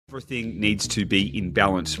Everything needs to be in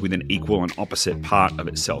balance with an equal and opposite part of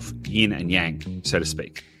itself, yin and yang, so to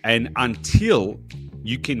speak. And until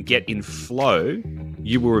you can get in flow,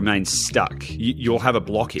 you will remain stuck. You'll have a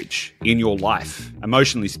blockage in your life,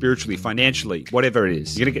 emotionally, spiritually, financially, whatever it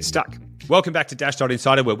is. You're going to get stuck. Welcome back to Dash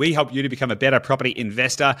Insider, where we help you to become a better property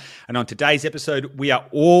investor. And on today's episode, we are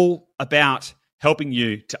all about helping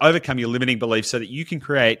you to overcome your limiting beliefs so that you can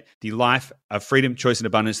create the life of freedom, choice, and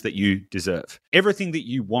abundance that you deserve. Everything that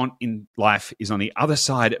you want in life is on the other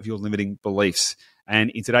side of your limiting beliefs. And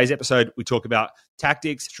in today's episode, we talk about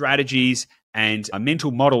tactics, strategies, and mental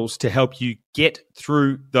models to help you get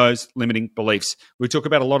through those limiting beliefs. We talk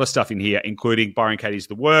about a lot of stuff in here, including Byron Katie's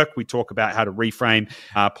The Work. We talk about how to reframe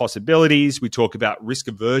possibilities. We talk about risk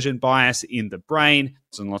aversion bias in the brain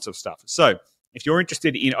and lots of stuff. So if you're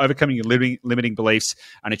interested in overcoming your limiting beliefs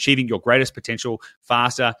and achieving your greatest potential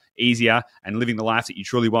faster, easier, and living the life that you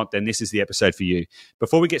truly want, then this is the episode for you.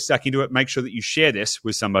 Before we get stuck into it, make sure that you share this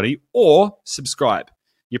with somebody or subscribe.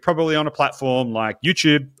 You're probably on a platform like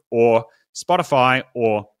YouTube or Spotify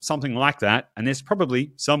or something like that, and there's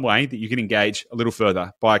probably some way that you can engage a little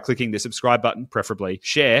further by clicking the subscribe button, preferably.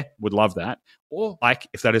 Share, would love that. Or like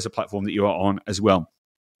if that is a platform that you are on as well.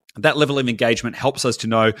 That level of engagement helps us to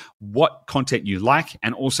know what content you like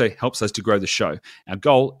and also helps us to grow the show. Our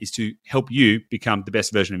goal is to help you become the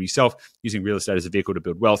best version of yourself using real estate as a vehicle to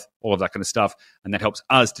build wealth, all of that kind of stuff. And that helps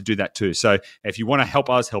us to do that too. So if you want to help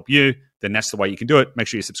us help you, then that's the way you can do it. Make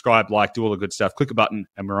sure you subscribe, like, do all the good stuff, click a button,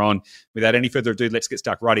 and we're on. Without any further ado, let's get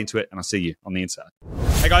stuck right into it, and I'll see you on the inside.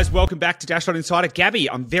 Hey guys, welcome back to Dash Insider. Gabi,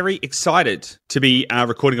 I'm very excited to be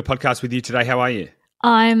recording a podcast with you today. How are you?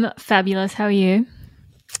 I'm fabulous. How are you?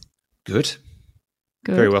 Good.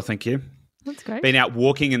 Very well, thank you. That's great. Been out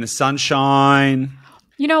walking in the sunshine.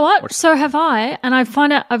 You know what? So have I. And I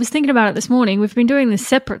was thinking about it this morning. We've been doing this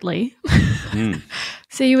separately.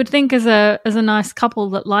 So you would think as a nice couple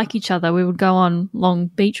that like each other, we would go on long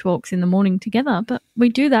beach walks in the morning together. But we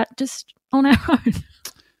do that just on our own.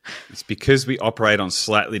 It's because we operate on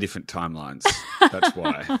slightly different timelines. That's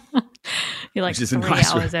why. You're like 3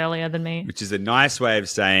 hours earlier than me. Which is a nice way of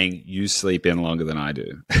saying you sleep in longer than I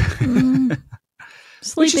do.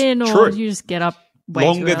 Sleep in or you just get up way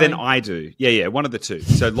longer too early. than I do. Yeah, one of the two.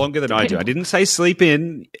 So longer than I do. I didn't say sleep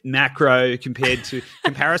in macro compared to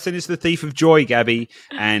comparison is the thief of joy, Gabi.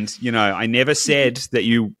 And, I never said that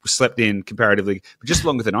you slept in comparatively, but just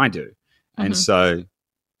longer than I do. And so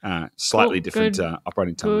slightly different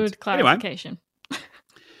operating timelines. Good clarification. Anyway,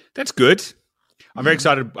 that's good. I'm very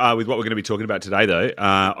excited with what we're going to be talking about today, though.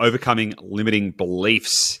 Overcoming limiting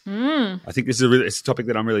beliefs. I think this is it's a topic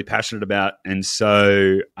that I'm really passionate about. And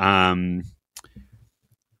so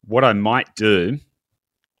what I might do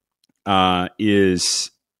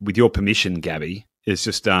is, with your permission, Gabi, is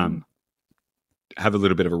just have a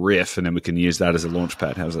little bit of a riff, and then we can use that as a launch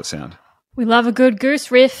pad. How does that sound? We love a good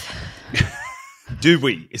goose riff. Do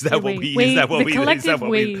we? Is that what we? Is that what we? Is that what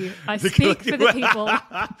we? I speak for the people.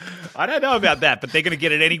 I don't know about that, but they're going to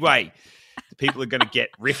get it anyway. The people are going to get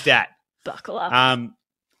riffed at. Buckle up.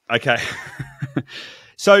 Okay.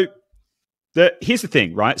 So here's the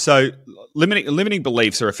thing, right? So limiting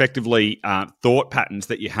beliefs are effectively thought patterns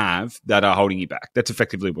that you have that are holding you back. That's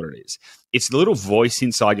effectively what it is. It's the little voice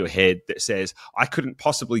inside your head that says, "I couldn't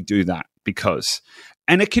possibly do that because,"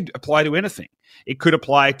 and it could apply to anything. It could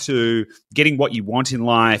apply to getting what you want in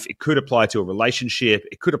life. It could apply to a relationship.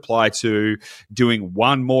 It could apply to doing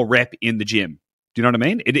one more rep in the gym. Do you know what I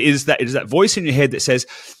mean? It is that voice in your head that says,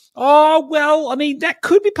 "Oh, well, I mean, that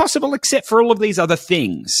could be possible except for all of these other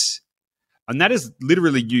things." And that is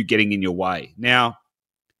literally you getting in your way. Now,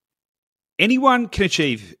 anyone can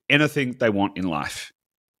achieve anything they want in life.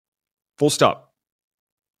 Full stop.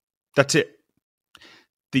 That's it.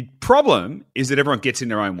 The problem is that everyone gets in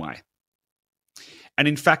their own way. And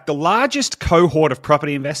in fact, the largest cohort of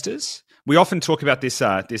property investors, we often talk about this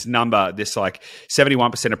number, this like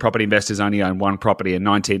 71% of property investors only own one property and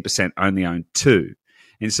 19% only own two.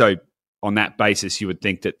 And so on that basis, you would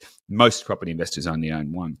think that most property investors only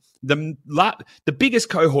own one. The biggest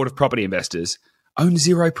cohort of property investors own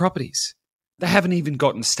 0 properties. They haven't even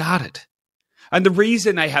gotten started. And the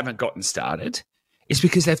reason they haven't gotten started is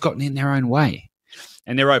because they've gotten in their own way.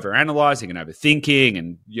 And they're overanalyzing and overthinking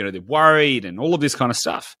and, they're worried and all of this kind of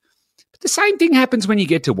stuff. But the same thing happens when you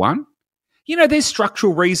get to one. There's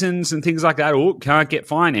structural reasons and things like that. Oh, can't get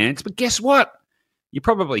finance. But guess what? You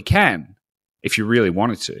probably can if you really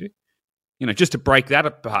wanted to. Just to break that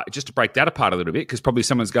apart a little bit, because probably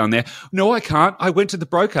someone's going there, "No, I can't. I went to the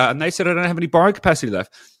broker and they said I don't have any borrowing capacity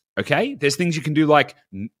left." Okay, there's things you can do like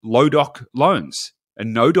low doc loans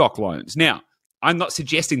and no doc loans. Now, I'm not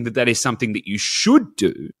suggesting that is something that you should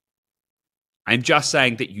do, I'm just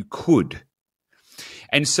saying that you could.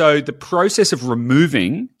 And so the process of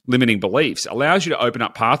removing limiting beliefs allows you to open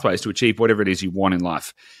up pathways to achieve whatever it is you want in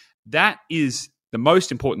life. That is the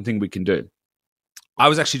most important thing we can do. I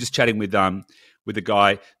was actually just chatting with a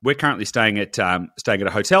guy. We're currently staying at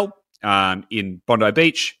a hotel in Bondi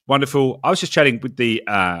Beach. Wonderful. I was just chatting with the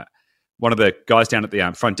one of the guys down at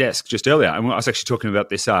the front desk just earlier, and I was actually talking about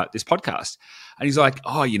this podcast. And he's like,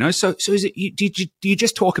 "Oh, so is it? Do you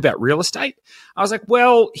just talk about real estate?" I was like,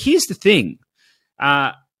 "Well, here's the thing.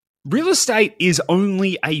 Real estate is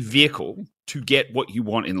only a vehicle to get what you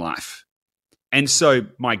want in life. And so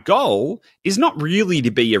my goal is not really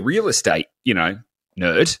to be a real estate,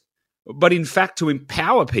 nerd, but in fact to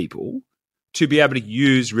empower people to be able to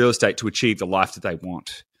use real estate to achieve the life that they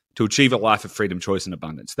want, to achieve a life of freedom, choice, and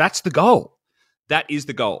abundance. That's the goal. That is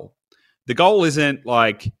the goal. The goal isn't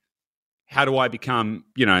like, how do I become,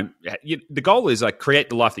 the goal is like create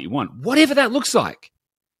the life that you want, whatever that looks like.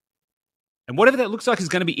 And whatever that looks like is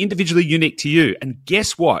going to be individually unique to you. And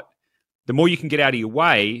guess what? The more you can get out of your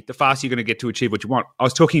way, the faster you're going to get to achieve what you want. I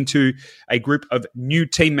was talking to a group of new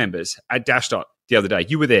team members at Dashdot the other day.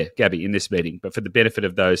 You were there, Gabi, in this meeting, but for the benefit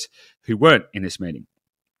of those who weren't in this meeting.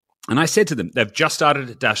 And I said to them, they've just started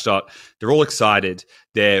at Dashdot. They're all excited.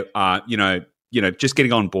 They're, just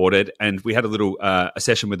getting onboarded. And we had a little a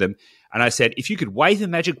session with them. And I said, if you could wave a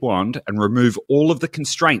magic wand and remove all of the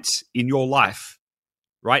constraints in your life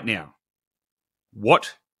right now,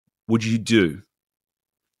 what would you do?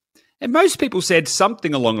 And most people said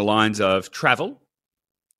something along the lines of travel.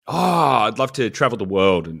 Oh, I'd love to travel the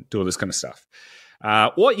world and do all this kind of stuff.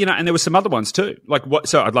 And there were some other ones too. Like what?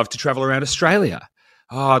 So I'd love to travel around Australia.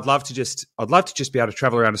 Oh, I'd love to just be able to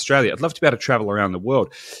travel around Australia. I'd love to be able to travel around the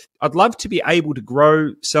world. I'd love to be able to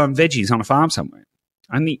grow some veggies on a farm somewhere.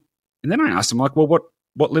 And then I asked them, like, well,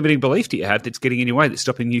 what limiting belief do you have that's getting in your way, that's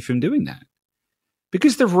stopping you from doing that?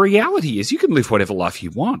 Because the reality is you can live whatever life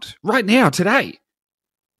you want right now, today,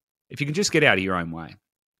 if you can just get out of your own way.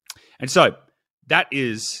 And so that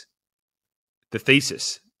is the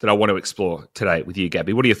thesis that I want to explore today with you,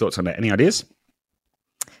 Gabi. What are your thoughts on that? Any ideas?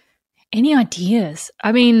 Any ideas?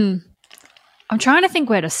 I mean, I'm trying to think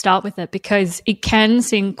where to start with it because it can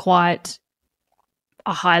seem quite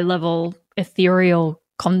a high-level, ethereal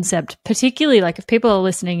concept, particularly like if people are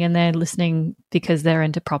listening and they're listening because they're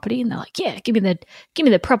into property and they're like, yeah, give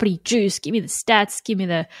me the property juice, give me the stats, give me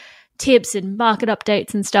the tips and market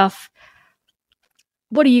updates and stuff.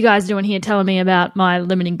 What are you guys doing here telling me about my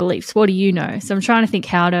limiting beliefs? What do you know? So I'm trying to think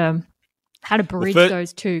how to bridge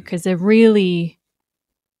those two, because they're really,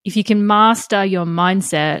 if you can master your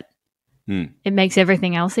mindset, it makes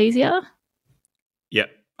everything else easier. Yeah,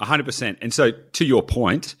 100%. And so to your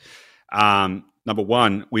point, number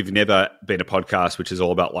one, we've never been a podcast which is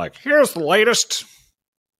all about like, here's the latest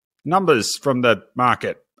numbers from the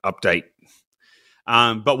market update.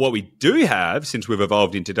 But what we do have, since we've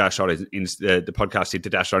evolved into Dashdot, the podcast into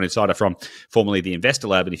Dashdot Insider from formerly the Investor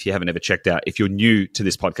Lab, and if you haven't ever checked out, if you're new to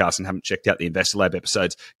this podcast and haven't checked out the Investor Lab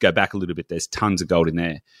episodes, go back a little bit. There's tons of gold in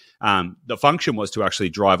there. The function was to actually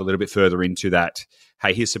drive a little bit further into that.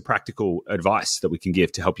 Hey, here's some practical advice that we can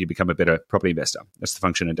give to help you become a better property investor. That's the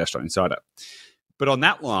function of Dashdot Insider. But on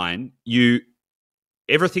that line,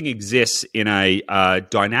 everything exists in a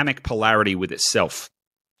dynamic polarity with itself.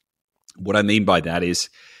 What I mean by that is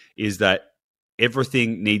that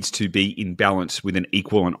everything needs to be in balance with an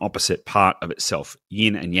equal and opposite part of itself,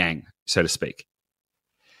 yin and yang, so to speak.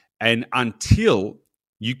 And until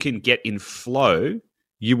you can get in flow,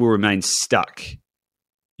 you will remain stuck.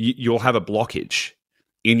 You'll have a blockage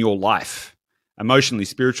in your life, emotionally,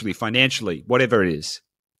 spiritually, financially, whatever it is.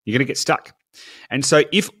 You're going to get stuck. And so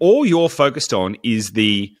if all you're focused on is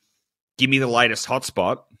the give me the latest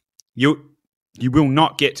hotspot, you will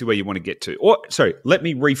not get to where you want to get to. Or, sorry, let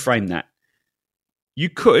me reframe that. You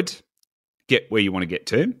could get where you want to get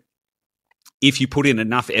to if you put in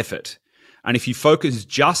enough effort. And if you focus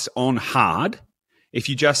just on hard, if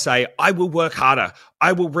you just say, I will work harder,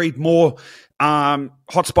 I will read more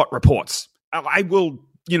hotspot reports, I will,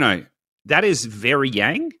 that is very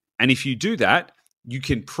yang. And if you do that, you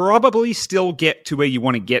can probably still get to where you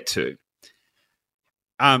want to get to.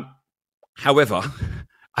 However,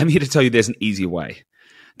 I'm here to tell you there's an easier way.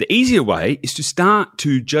 The easier way is to start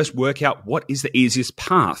to just work out what is the easiest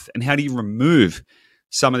path and how do you remove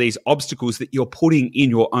some of these obstacles that you're putting in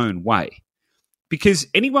your own way. Because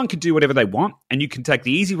anyone can do whatever they want, and you can take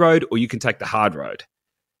the easy road or you can take the hard road.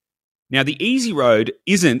 Now, the easy road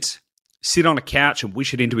isn't sit on a couch and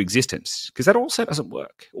wish it into existence, because that also doesn't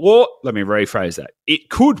work. Or, let me rephrase that. It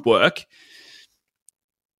could work,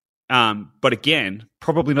 but again,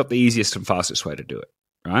 probably not the easiest and fastest way to do it.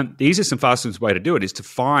 right? The easiest and fastest way to do it is to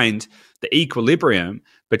find the equilibrium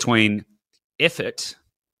between effort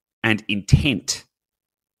and intent.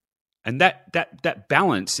 And that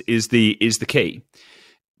balance is the key.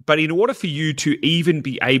 But in order for you to even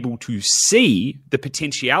be able to see the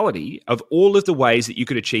potentiality of all of the ways that you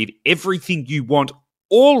could achieve everything you want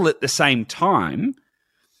all at the same time,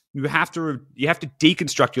 you have to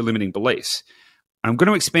deconstruct your limiting beliefs. I'm going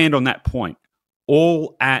to expand on that point,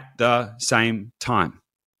 all at the same time.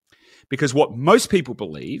 Because what most people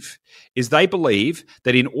believe is they believe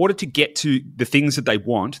that in order to get to the things that they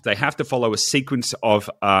want, they have to follow a sequence of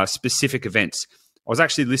specific events. I was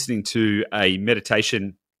actually listening to a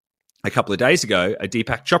meditation a couple of days ago, a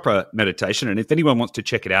Deepak Chopra meditation. And if anyone wants to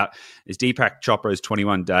check it out, it's Deepak Chopra's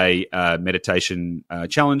 21-day meditation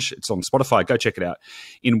challenge. It's on Spotify. Go check it out.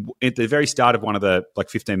 At the very start of one of the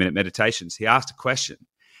 15-minute meditations, he asked a question.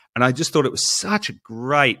 And I just thought it was such a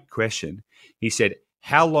great question. He said,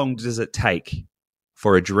 how long does it take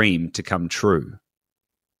for a dream to come true?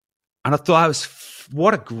 And I thought,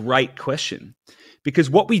 what a great question. Because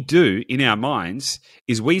what we do in our minds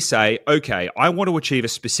is we say, okay, I want to achieve a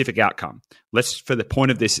specific outcome. Let's, for the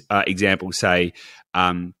point of this example, say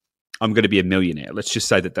I'm going to be a millionaire. Let's just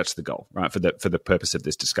say that that's the goal, right? For the purpose of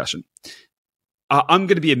this discussion, I'm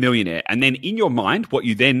going to be a millionaire. And then in your mind, what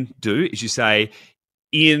you then do is you say,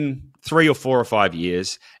 in 3 or 4 or 5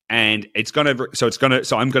 years, and so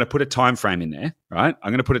I'm going to put a time frame in there, right?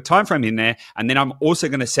 I'm going to put a time frame in there, and then I'm also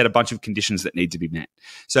going to set a bunch of conditions that need to be met.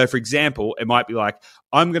 So, for example, it might be like,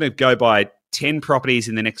 I'm going to go buy 10 properties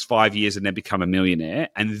in the next 5 years and then become a millionaire.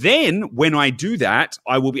 And then when I do that,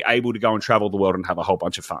 I will be able to go and travel the world and have a whole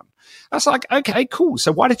bunch of fun. That's like, okay, cool.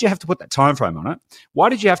 So why did you have to put that time frame on it? Why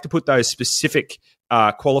did you have to put those specific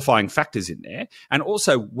qualifying factors in there? And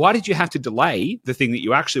also, why did you have to delay the thing that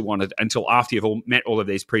you actually wanted until after you've met all of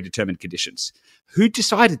these predetermined conditions? Who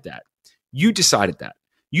decided that? You decided that.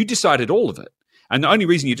 You decided all of it. And the only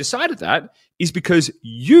reason you decided that is because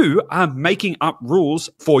you are making up rules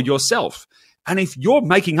for yourself. And if you're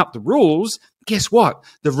making up the rules, guess what?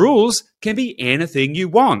 The rules can be anything you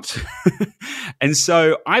want. And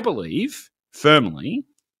so I believe firmly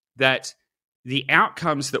that the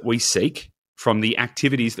outcomes that we seek from the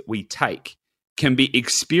activities that we take can be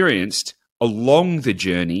experienced along the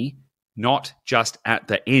journey, not just at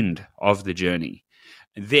the end of the journey.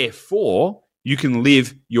 Therefore, you can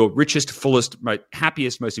live your richest, fullest, most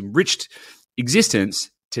happiest, most enriched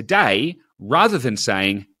existence today rather than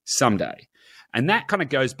saying someday. And that kind of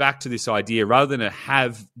goes back to this idea, rather than a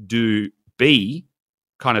have, do, be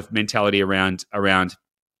kind of mentality around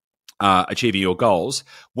achieving your goals.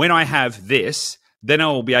 When I have this, then I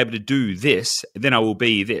will be able to do this, then I will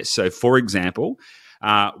be this. So, for example,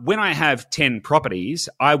 when I have 10 properties,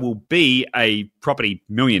 I will be a property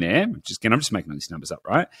millionaire. I'm just making these numbers up,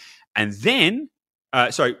 right? And then,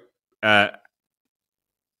 so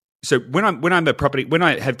when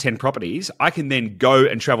I have 10 properties, I can then go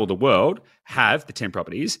and travel the world, have the 10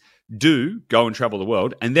 properties, go and travel the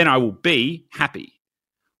world, and then I will be happy.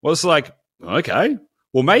 Well, it's like, okay,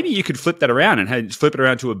 well, maybe you could flip that around and flip it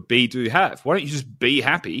around to a be, do, have. Why don't you just be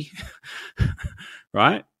happy,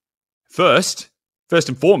 right? First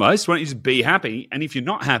and foremost, why don't you just be happy? And if you're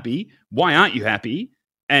not happy, why aren't you happy?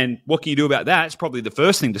 And what can you do about that? It's probably the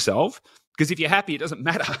first thing to solve, because if you're happy, it doesn't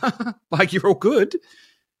matter. Like, you're all good.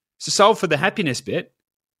 So solve for the happiness bit,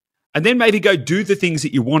 and then maybe go do the things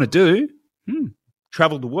that you want to do,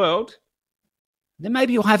 travel the world. Then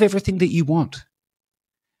maybe you'll have everything that you want.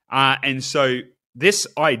 And so this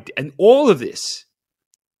idea, and all of this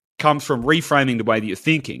comes from reframing the way that you're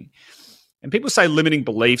thinking. And people say limiting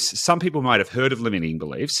beliefs. Some people might have heard of limiting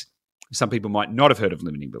beliefs. Some people might not have heard of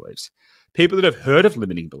limiting beliefs. People that have heard of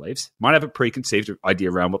limiting beliefs might have a preconceived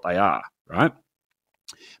idea around what they are, right?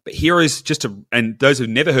 But here is and those who've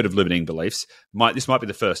never heard of limiting beliefs, this might be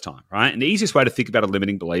the first time, right? And the easiest way to think about a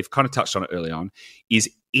limiting belief, kind of touched on it early on, is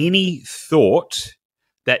any thought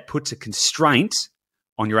that puts a constraint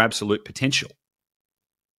on your absolute potential.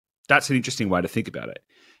 That's an interesting way to think about it.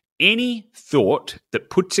 Any thought that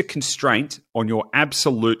puts a constraint on your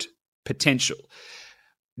absolute potential.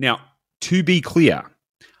 Now, to be clear,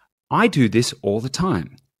 I do this all the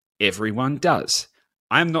time. Everyone does.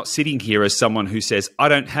 I'm not sitting here as someone who says, I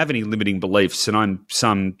don't have any limiting beliefs and I'm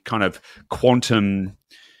some kind of quantum,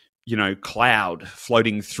 cloud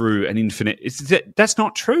floating through an infinite. That's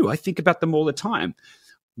not true. I think about them all the time.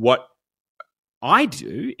 What I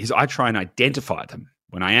do is I try and identify them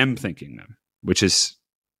when I am thinking them, which is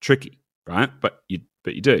tricky, right? But you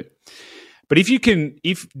do. But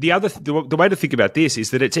the way to think about this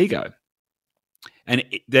is that it's ego. And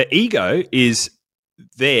the ego is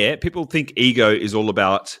people think ego is all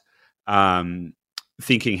about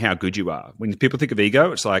thinking how good you are. When people think of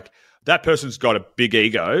ego, it's like that person's got a big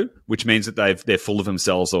ego, which means that they're full of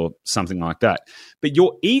themselves or something like that. But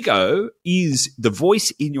your ego is the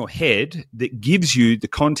voice in your head that gives you the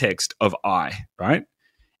context of I, right?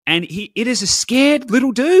 And it is a scared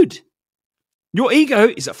little dude. Your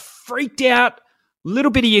ego is a freaked out little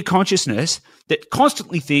bit of your consciousness that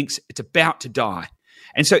constantly thinks it's about to die.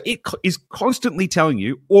 And so it is constantly telling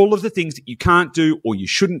you all of the things that you can't do or you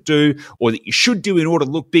shouldn't do or that you should do in order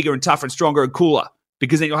to look bigger and tougher and stronger and cooler,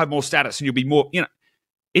 because then you'll have more status and you'll be more,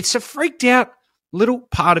 it's a freaked out little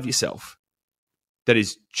part of yourself that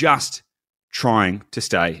is just trying to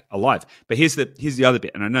stay alive. But here's the other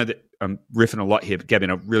bit, and I know that I'm riffing a lot here, but Gabi,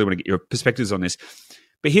 I really want to get your perspectives on this.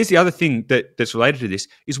 But here's the other thing that's related to this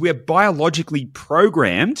is we are biologically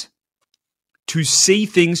programmed to see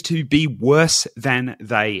things to be worse than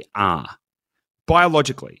they are,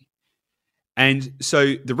 biologically. And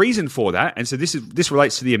so the reason for that, and so this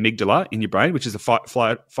relates to the amygdala in your brain, which is the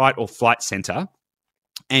fight or flight center.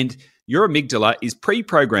 And your amygdala is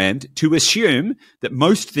pre-programmed to assume that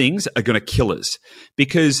most things are going to kill us,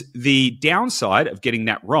 because the downside of getting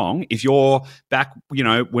that wrong, if you're back,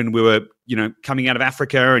 when we were, coming out of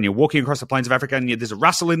Africa and you're walking across the plains of Africa and there's a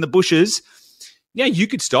rustle in the bushes, yeah, you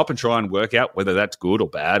could stop and try and work out whether that's good or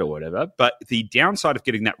bad or whatever. But the downside of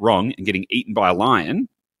getting that wrong and getting eaten by a lion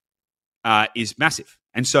is massive.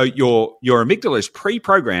 And so your amygdala is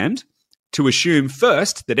pre-programmed to assume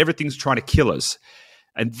first that everything's trying to kill us.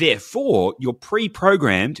 And therefore, you're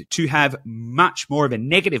pre-programmed to have much more of a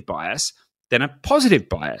negative bias than a positive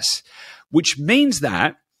bias, which means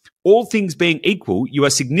that all things being equal, you are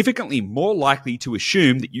significantly more likely to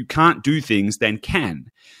assume that you can't do things than can.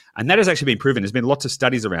 And that has actually been proven. There's been lots of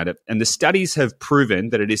studies around it. And the studies have proven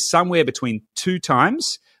that it is somewhere between 2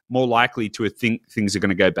 times more likely to think things are going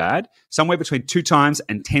to go bad, somewhere between 2 times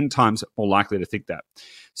and 10 times more likely to think that.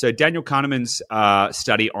 So Daniel Kahneman's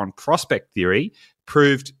study on prospect theory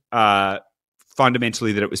proved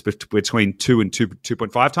fundamentally that it was between 2 and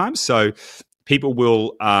 2.5 times. So people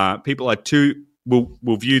will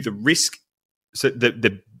view the risk, so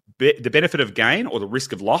the benefit of gain or the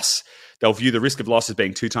risk of loss, they'll view the risk of loss as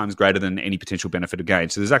being 2 times greater than any potential benefit of gain.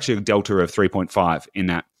 So there's actually a delta of 3.5 in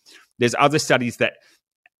that. There's other studies that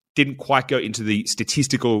didn't quite go into the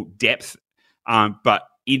statistical depth, but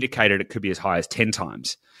indicated it could be as high as 10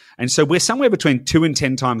 times. And so we're somewhere between 2 and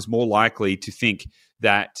 10 times more likely to think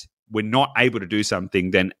that we're not able to do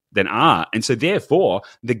something than are. And so therefore,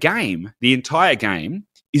 the entire game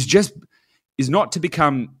is not to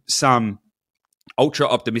become some ultra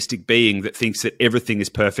optimistic being that thinks that everything is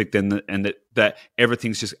perfect and that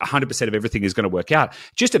everything's just 100% of everything is going to work out.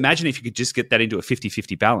 Just imagine if you could just get that into a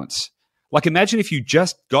 50-50 balance. Like imagine if you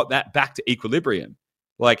just got that back to equilibrium,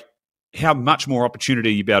 like how much more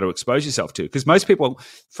opportunity you'd be able to expose yourself to. Because most people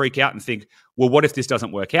freak out and think, well, what if this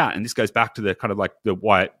doesn't work out? And this goes back to the kind of like the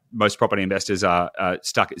why most property investors are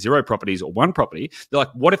stuck at 0 properties or 1 property. They're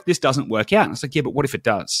like, what if this doesn't work out? And it's like, yeah, but what if it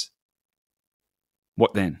does?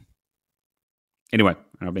 What then? Anyway,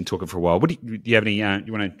 I've been talking for a while. Do you have any,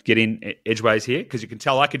 you want to get in edgeways here? Because you can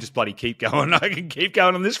tell I could just bloody keep going. I can keep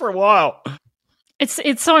going on this for a while.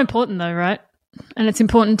 It's so important though, right? And it's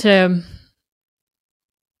important to,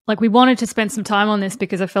 we wanted to spend some time on this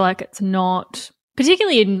because I feel like it's not,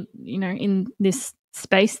 particularly in this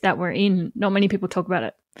space that we're in, not many people talk about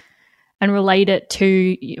it and relate it to,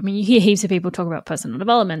 you hear heaps of people talk about personal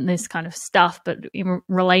development and this kind of stuff, but in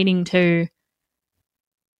relating to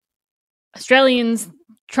Australians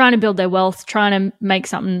trying to build their wealth, trying to make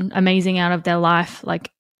something amazing out of their life,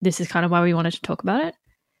 this is kind of why we wanted to talk about it.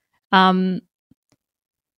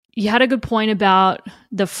 You had a good point about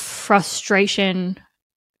the frustration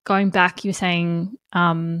going back. You were saying,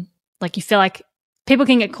 you feel like people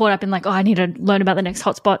can get caught up in I need to learn about the next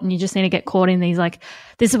hotspot, and you just need to get caught in these,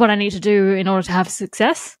 this is what I need to do in order to have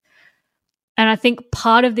success. And I think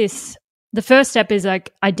part of this, the first step is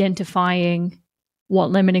identifying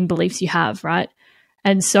what limiting beliefs you have, right?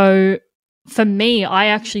 And so for me, I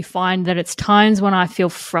actually find that it's times when I feel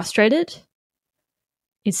frustrated.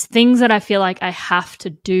 It's things that I feel like I have to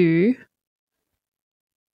do.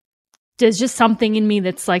 There's just something in me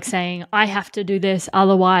that's saying, I have to do this.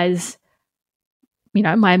 Otherwise, my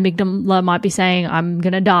amygdala might be saying I'm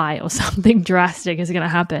going to die or something drastic is going to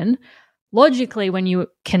happen. Logically, when you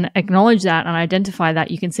can acknowledge that and identify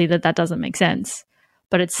that, you can see that that doesn't make sense.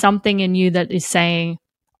 But it's something in you that is saying,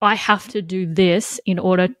 I have to do this in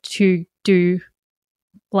order to do,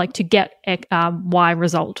 to get Y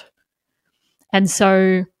result. And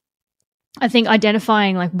so I think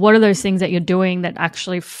identifying like what are those things that you're doing that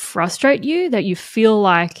actually frustrate you, that you feel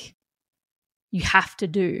like you have to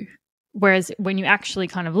do. Whereas when you actually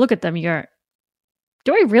kind of look at them, you go,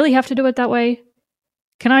 do I really have to do it that way?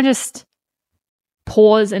 Can I just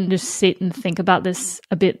pause and just sit and think about this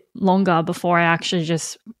a bit longer before I actually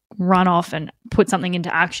just run off and put something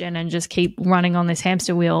into action and just keep running on this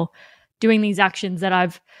hamster wheel, doing these actions that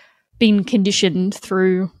I've been conditioned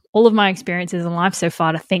through all of my experiences in life so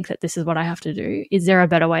far to think that this is what I have to do. Is there a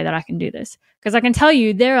better way that I can do this? Because I can tell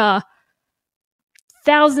you there are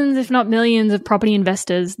thousands, if not millions, of property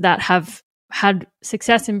investors that have had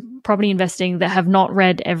success in property investing that have not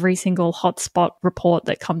read every single hotspot report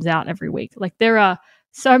that comes out every week. Like there are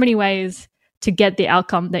so many ways to get the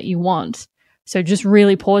outcome that you want. So just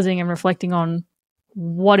really pausing and reflecting on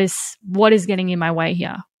what is getting in my way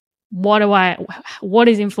here. What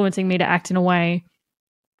is influencing me to act in a way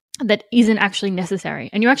that isn't actually necessary?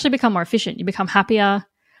 And you actually become more efficient. You become happier.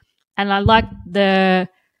 And I like the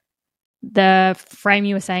frame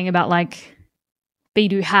you were saying about like be,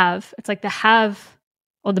 do, have. It's like the have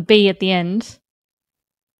or the be at the end.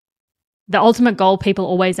 The ultimate goal people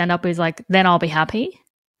always end up is like, then I'll be happy.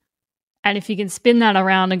 And if you can spin that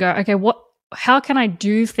around and go, okay, how can I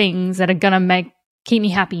do things that are going to keep me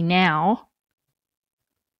happy now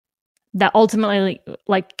that ultimately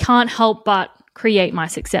like can't help but create my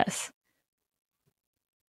success?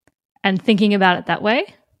 And thinking about it that way.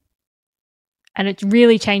 And it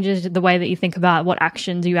really changes the way that you think about what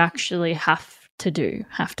actions you actually have to do,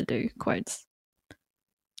 quotes.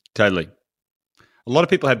 Totally. A lot of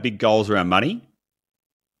people have big goals around money.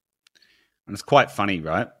 And it's quite funny,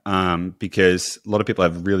 right? Because a lot of people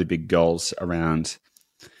have really big goals around,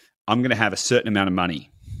 I'm going to have a certain amount of money,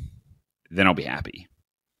 then I'll be happy.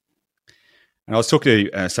 And I was talking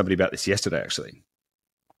to somebody about this yesterday, actually.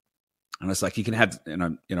 And I was like, you can have,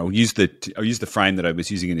 and I'll use the frame that I was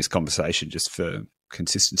using in this conversation just for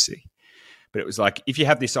consistency. But it was like, if you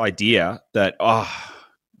have this idea that,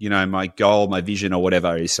 my goal, my vision or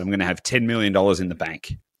whatever is I'm going to have $10 million in the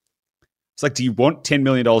bank. It's like, do you want $10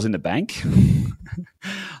 million in the bank?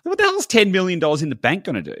 What the hell is $10 million in the bank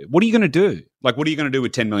going to do? What are you going to do? Like, what are you going to do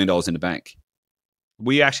with $10 million in the bank?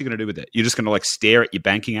 What are you actually going to do with it? You're just going to like stare at your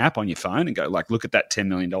banking app on your phone and go like, look at that $10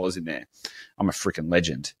 million in there. I'm a freaking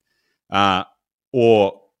legend.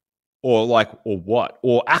 Or what?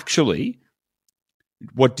 Or actually,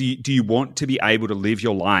 what do you want to be able to live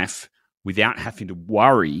your life without having to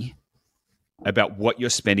worry about what you're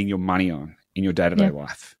spending your money on in your day-to-day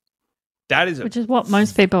life? Which is what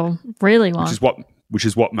most people really want. Which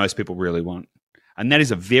is what most people really want. And that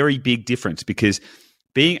is a very big difference, because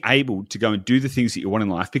being able to go and do the things that you want in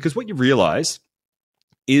life, because what you realize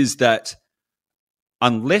is that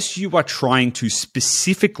unless you are trying to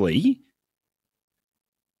specifically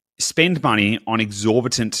spend money on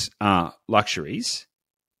exorbitant luxuries,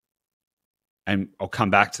 and I'll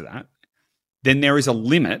come back to that, then there is a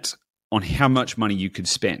limit on how much money you could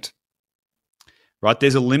spend. Right?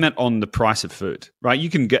 There's a limit on the price of food. Right?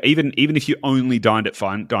 You can go, even if you only dined at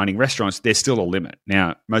fine dining restaurants, there's still a limit.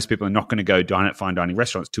 Now, most people are not going to go dine at fine dining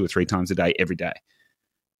restaurants 2 or 3 times a day every day.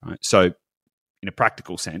 Right? So, in a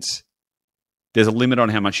practical sense, there's a limit on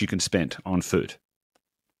how much you can spend on food.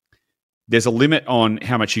 There's a limit on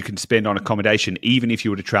how much you can spend on accommodation, even if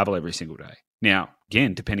you were to travel every single day. Now,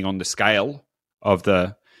 again, depending on the scale of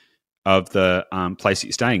the place that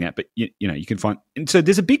you're staying at, but you can find. And so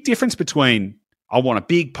there's a big difference between I want a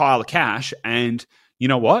big pile of cash and, you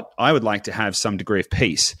know what, I would like to have some degree of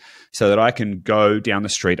peace so that I can go down the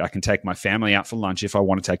street. I can take my family out for lunch if I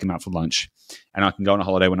want to take them out for lunch, and I can go on a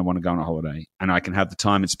holiday when I want to go on a holiday, and I can have the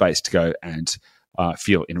time and space to go and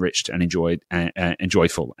feel enriched and enjoyed and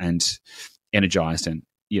joyful and energized and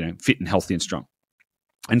fit and healthy and strong.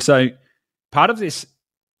 And so part of this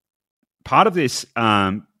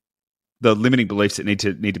the limiting beliefs that need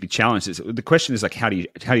to be challenged is the question is like, how do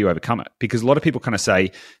you overcome it? Because a lot of people kind of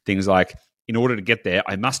say things like, in order to get there,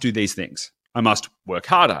 I must do these things. I must work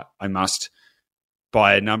harder. I must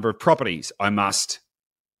buy a number of properties. I must,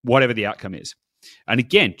 whatever the outcome is. And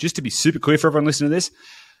again, just to be super clear for everyone listening to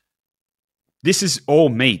this is all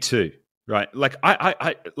me too, right? Like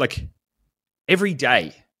I like every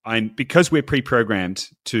day because we're pre-programmed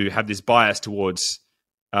to have this bias towards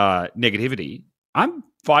negativity, I'm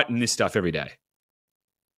fighting this stuff every day,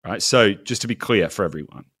 right? So just to be clear for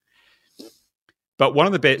everyone. But one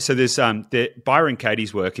of the best, so there's Byron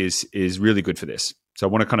Katie's work is really good for this. So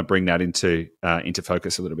I want to kind of bring that into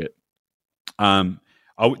focus a little bit.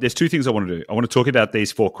 There's 2 things I want to do. I want to talk about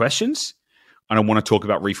these 4 questions. and I want to talk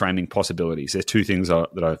about reframing possibilities. There's two things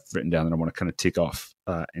that I've written down that I want to kind of tick off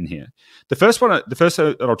in here. The first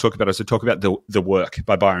that I'll talk about is to talk about The Work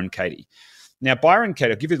by Byron Katie. Now, Byron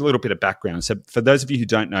Katie, I'll give you a little bit of background. So for those of you who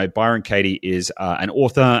don't know, Byron Katie is an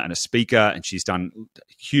author and a speaker, and she's done a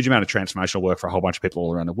huge amount of transformational work for a whole bunch of people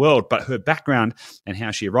all around the world. But her background and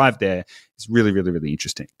how she arrived there is really, really, really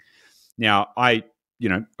interesting. Now, I'll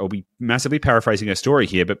be massively paraphrasing her story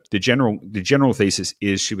here, but the general thesis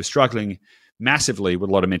is she was struggling massively with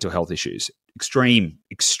a lot of mental health issues, extreme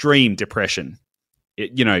depression.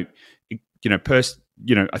 I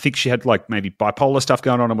think she had like maybe bipolar stuff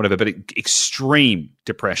going on or whatever, but extreme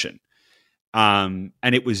depression. And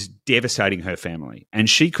it was devastating her family, and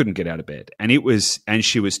she couldn't get out of bed. And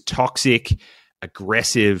she was toxic,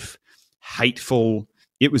 aggressive, hateful.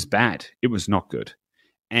 It was bad. It was not good.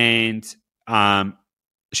 And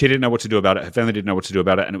she didn't know what to do about it. Her family didn't know what to do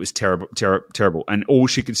about it. And it was terrible, terrible. And all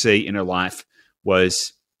she could see in her life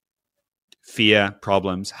was fear,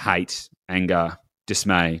 problems, hate, anger,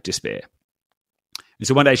 dismay, despair. And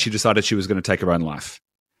so one day she decided she was going to take her own life.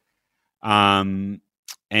 And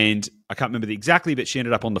I can't remember exactly, but she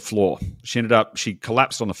ended up on the floor. She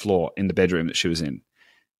collapsed on the floor in the bedroom that she was in.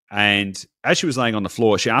 And as she was laying on the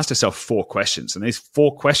floor, she asked herself 4 questions. And these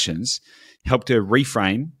 4 questions helped her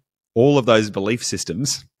reframe all of those belief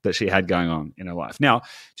systems that she had going on in her life. Now,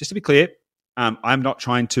 just to be clear, I'm not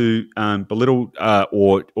trying to belittle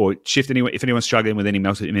or shift anyone. If anyone's struggling with any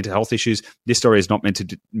mental health issues, this story is not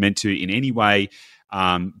meant to in any way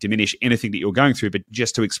diminish anything that you're going through, but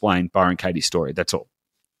just to explain Byron Katie's story. That's all.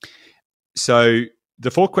 So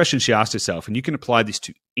the 4 questions she asked herself, and you can apply this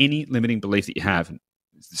to any limiting belief that you have.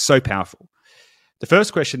 It's so powerful. The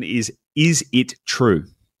first question is it true?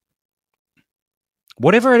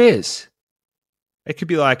 Whatever it is. It could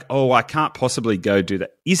be like, oh, I can't possibly go do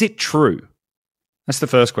that. Is it true? That's the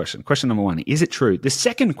first question. Question number 1, is it true? The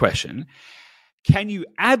second question, can you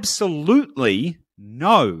absolutely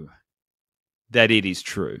know that it is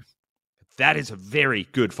true? That is a very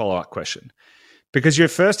good follow-up question, because your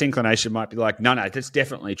first inclination might be like, no, that's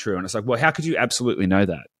definitely true. And it's like, well, how could you absolutely know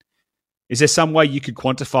that? Is there some way you could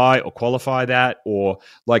quantify or qualify that? Or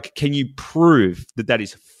like, can you prove that that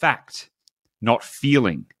is fact, not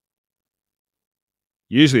feeling?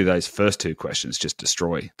 Usually those first 2 questions just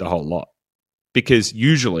destroy the whole lot, because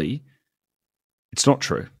usually it's not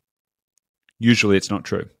true. Usually it's not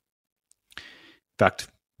true. In fact,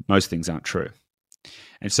 most things aren't true.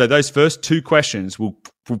 And so those first 2 questions will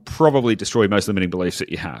probably destroy most limiting beliefs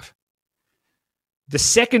that you have. The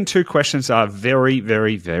second 2 questions are very,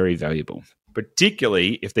 very, very valuable,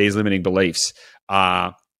 particularly if these limiting beliefs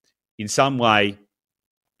are in some way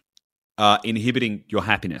inhibiting your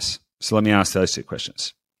happiness. So let me ask those 2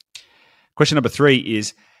 questions. Question number 3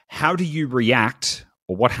 is, how do you react,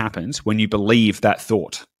 or what happens when you believe that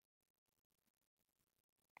thought?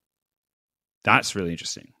 That's really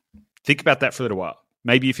interesting. Think about that for a little while.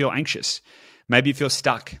 Maybe you feel anxious. Maybe you feel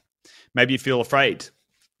stuck. Maybe you feel afraid.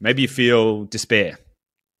 Maybe you feel despair.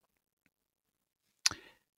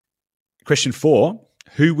 Question 4,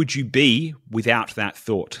 who would you be without that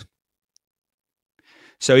thought?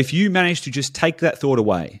 So if you manage to just take that thought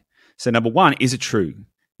away, so number 1, is it true?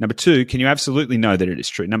 Number 2, can you absolutely know that it is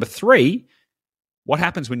true? Number 3, what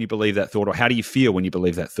happens when you believe that thought, or how do you feel when you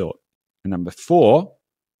believe that thought? And number 4,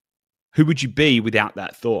 who would you be without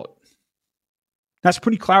that thought? That's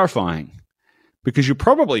pretty clarifying, because you'll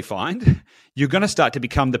probably find you're going to start to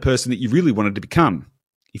become the person that you really wanted to become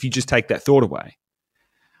if you just take that thought away.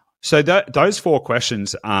 So those 4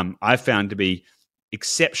 questions I've found to be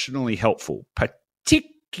exceptionally helpful,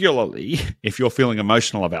 particularly if you're feeling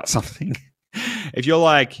emotional about something. If you're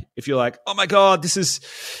like, oh my God, this is,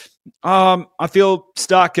 I feel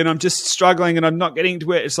stuck and I'm just struggling and I'm not getting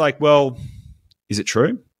to it. It's like, well, is it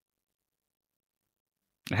true?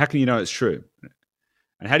 And how can you know it's true?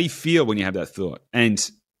 And how do you feel when you have that thought? And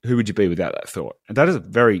who would you be without that thought? And that is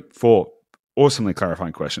 4 awesomely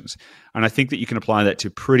clarifying questions. And I think that you can apply that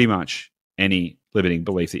to pretty much any limiting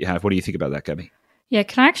belief that you have. What do you think about that, Gabi? Yeah,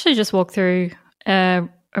 can I actually just walk through a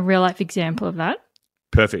real life example of that?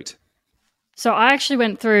 Perfect. So I actually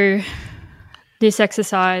went through this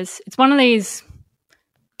exercise. It's one of these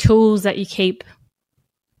tools that you keep,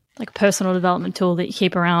 like a personal development tool that you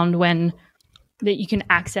keep around that you can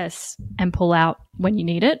access and pull out when you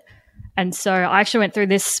need it. And so I actually went through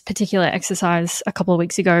this particular exercise a couple of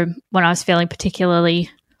weeks ago when I was feeling particularly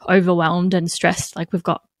overwhelmed and stressed. Like, we've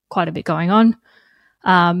got quite a bit going on.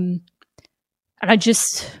 And I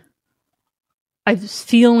was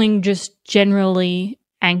feeling just generally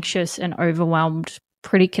anxious and overwhelmed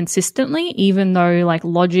pretty consistently, even though, like,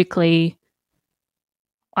 logically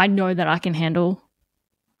I know that I can handle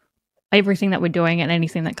everything that we're doing and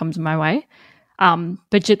anything that comes my way.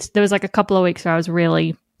 But there was like a couple of weeks where I was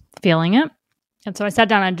really feeling it. And so I sat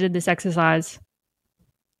down and I did this exercise.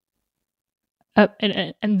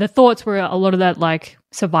 And the thoughts were a lot of that like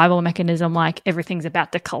survival mechanism, like everything's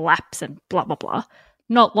about to collapse and blah, blah, blah.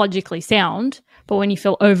 Not logically sound, but when you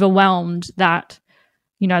feel overwhelmed, that,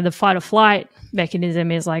 you know, the fight or flight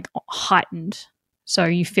mechanism is like heightened. So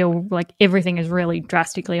you feel like everything is really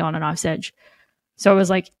drastically on a knife's edge. So I was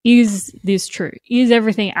like, is this true? Is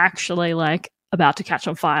everything actually like about to catch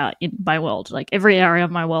on fire in my world? Like every area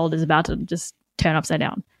of my world is about to just turn upside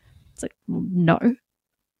down. It's like, no,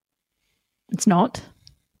 it's not.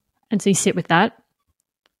 And so you sit with that.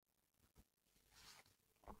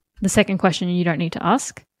 The second question you don't need to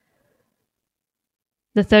ask.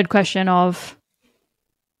 The third question of,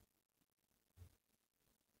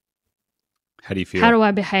 how do you feel? How do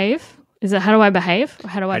I behave? Is it how do I behave? Or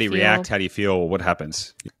how do you feel? react? How do you feel? What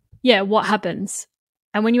happens? Yeah, what happens?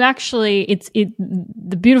 And when you actually,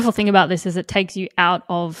 the beautiful thing about this is it takes you out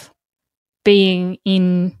of being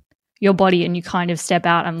in your body and you kind of step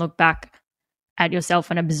out and look back at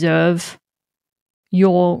yourself and observe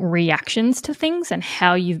your reactions to things and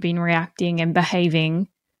how you've been reacting and behaving.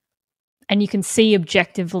 And you can see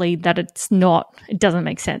objectively that it doesn't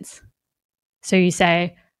make sense. So you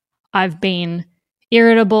say, I've been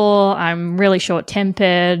irritable, I'm really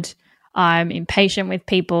short-tempered, I'm impatient with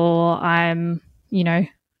people, I'm, you know,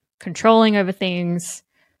 controlling over things.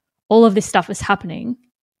 All of this stuff is happening.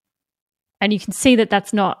 And you can see that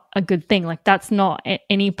that's not a good thing. Like that's not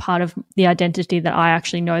any part of the identity that I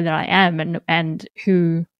actually know that I am and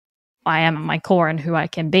who I am at my core and who I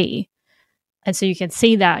can be. And so you can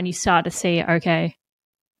see that and you start to see, okay,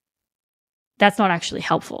 that's not actually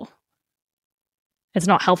helpful. It's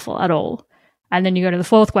not helpful at all. And then you go to the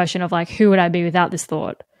fourth question of like, who would I be without this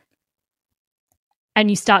thought? And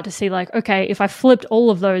you start to see like, okay, if I flipped all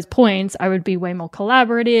of those points, I would be way more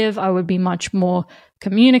collaborative. I would be much more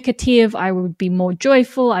communicative. I would be more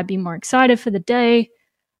joyful. I'd be more excited for the day.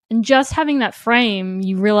 And just having that frame,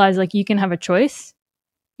 you realize like you can have a choice.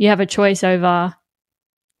 You have a choice over,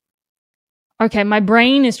 okay, my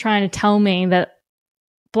brain is trying to tell me that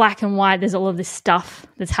black and white, there's all of this stuff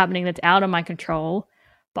that's happening that's out of my control,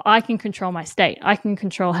 but I can control my state. I can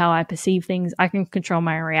control how I perceive things. I can control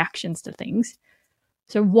my reactions to things.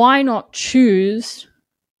 So why not choose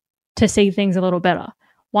to see things a little better?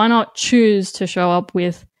 Why not choose to show up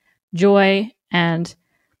with joy and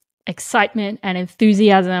excitement and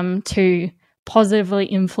enthusiasm to positively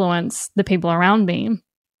influence the people around me?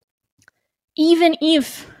 Even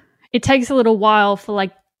if it takes a little while for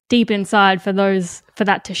like deep inside for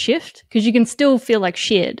that to shift, because you can still feel like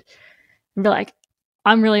shit and be like,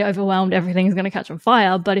 I'm really overwhelmed, everything's going to catch on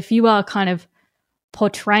fire. But if you are kind of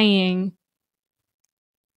portraying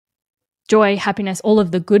joy, happiness, all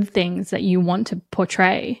of the good things that you want to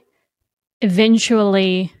portray,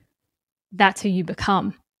 eventually that's who you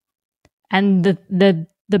become. And the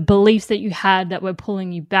beliefs that you had that were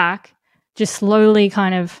pulling you back just slowly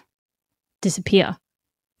kind of disappear.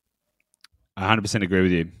 100% agree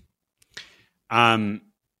with you.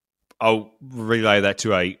 I'll relay that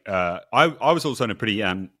to I was also in a pretty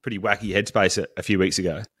wacky headspace a few weeks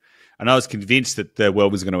ago, and I was convinced that the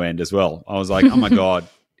world was going to end as well. I was like, oh my God,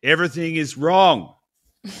 everything is wrong.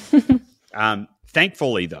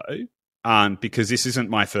 Thankfully, though, because this isn't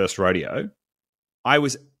my first rodeo, I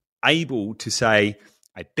was able to say,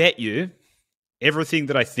 I bet you everything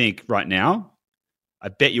that I think right now, I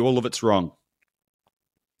bet you all of it's wrong.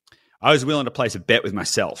 I was willing to place a bet with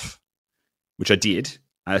myself, which I did.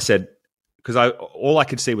 I said, because all I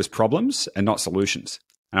could see was problems and not solutions.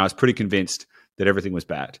 And I was pretty convinced that everything was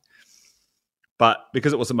bad. But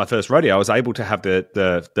because it wasn't my first rodeo, I was able to have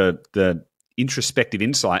the introspective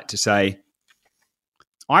insight to say,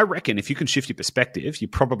 I reckon if you can shift your perspective, you're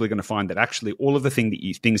probably going to find that actually all of the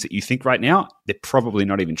things that you think right now, they're probably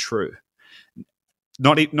not even true.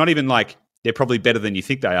 Not even like they're probably better than you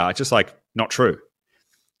think they are. It's just like not true.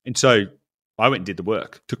 And so I went and did the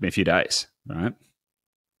work. It took me a few days, right?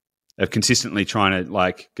 Of consistently trying to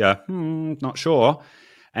like go, not sure.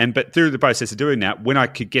 But through the process of doing that, when I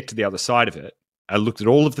could get to the other side of it, I looked at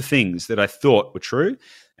all of the things that I thought were true,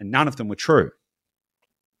 and none of them were true.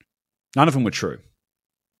 None of them were true.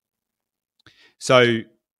 So,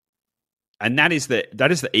 and that is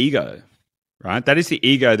the ego, right? That is the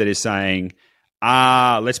ego that is saying,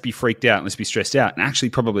 let's be freaked out and let's be stressed out. And actually,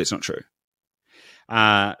 probably it's not true.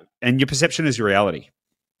 And your perception is your reality.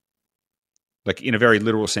 Like in a very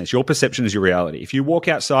literal sense, your perception is your reality. If you walk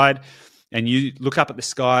outside and you look up at the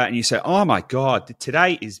sky and you say, oh my God,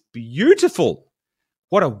 today is beautiful.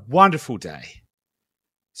 What a wonderful day.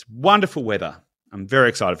 It's wonderful weather. I'm very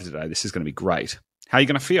excited for today. This is going to be great. How are you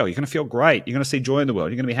going to feel? You're going to feel great. You're going to see joy in the world.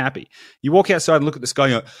 You're going to be happy. You walk outside and look at the sky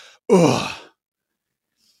and go, oh,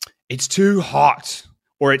 it's too hot,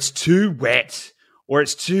 or it's too wet, or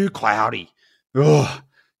it's too cloudy. Oh,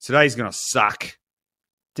 today's going to suck.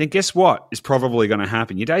 Then guess what is probably going to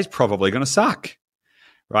happen? Your day's probably going to suck,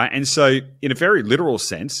 right? And so in a very literal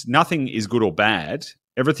sense, nothing is good or bad.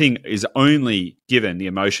 Everything is only given the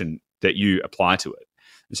emotion that you apply to it.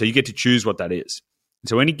 And so you get to choose what that is. And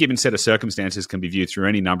so any given set of circumstances can be viewed through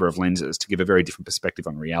any number of lenses to give a very different perspective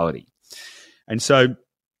on reality. And so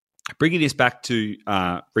bringing this back to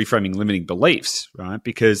reframing limiting beliefs, right?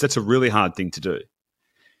 Because that's a really hard thing to do.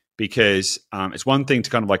 Because it's one thing to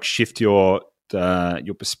kind of like shift your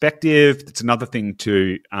perspective. It's another thing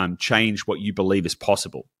to change what you believe is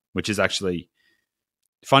possible, which is actually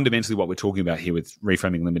fundamentally what we're talking about here with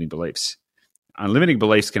reframing limiting beliefs. Limiting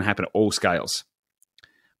beliefs can happen at all scales.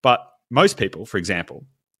 But most people, for example,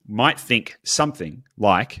 might think something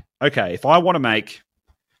like, okay, if I want to make,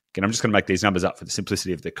 again, I'm just going to make these numbers up for the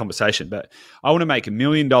simplicity of the conversation, but I want to make $1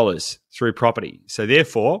 million through property. So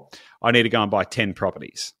therefore, I need to go and buy 10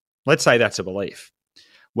 properties. Let's say that's a belief.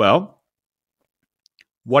 Well,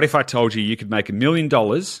 what if I told you could make $1 million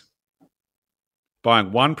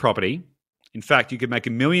buying one property? In fact, you could make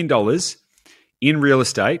 $1 million in real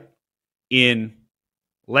estate in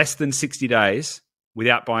less than 60 days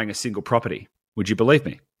without buying a single property. Would you believe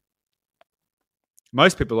me?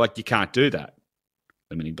 Most people are like, you can't do that.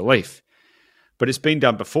 Limiting belief. But it's been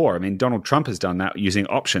done before. I mean, Donald Trump has done that using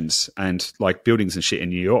options and like buildings and shit in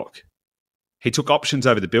New York. He took options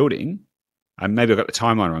over the building. And maybe I got the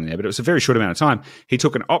timeline wrong there, but it was a very short amount of time. He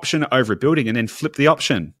took an option over a building and then flipped the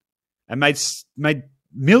option and made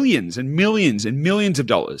millions and millions and millions of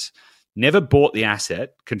dollars. Never bought the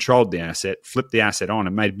asset, controlled the asset, flipped the asset on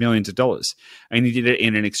and made millions of dollars. And he did it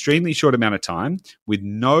in an extremely short amount of time with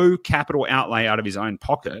no capital outlay out of his own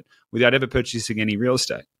pocket without ever purchasing any real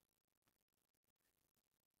estate.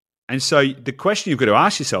 And so the question you've got to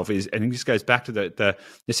ask yourself is, and this goes back to the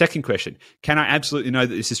second question, can I absolutely know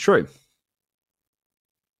that this is true?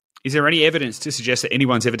 Is there any evidence to suggest that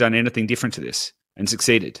anyone's ever done anything different to this and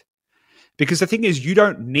succeeded? Because the thing is, you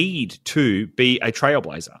don't need to be a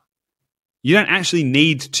trailblazer. You don't actually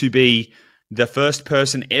need to be the first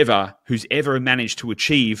person ever who's ever managed to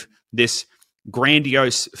achieve this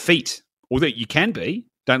grandiose feat, or that you can be.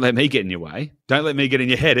 Don't let me get in your way. Don't let me get in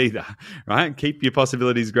your head either, right? Keep your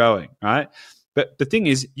possibilities growing, right? But the thing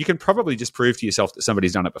is, you can probably just prove to yourself that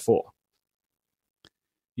somebody's done it before.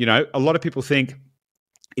 You know, a lot of people think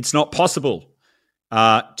it's not possible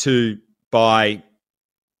to buy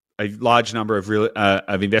a large number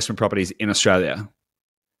of investment properties in Australia.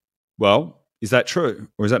 Well, is that true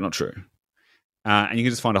or is that not true? And you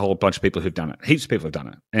can just find a whole bunch of people who've done it. Heaps of people have done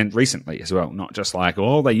it. And recently as well, not just like,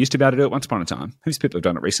 oh, they used to be able to do it once upon a time. Heaps of people have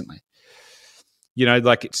done it recently. You know,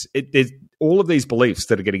 like there's all of these beliefs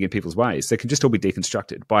that are getting in people's ways. They can just all be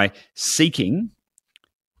deconstructed by seeking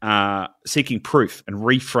proof and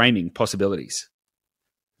reframing possibilities.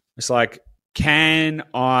 It's like, can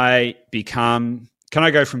I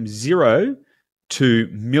go from zero to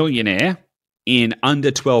millionaire in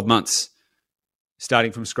under 12 months,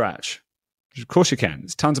 starting from scratch? Of course you can.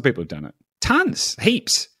 There's tons of people who've done it. Tons,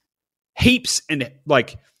 heaps, and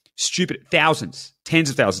like stupid thousands, tens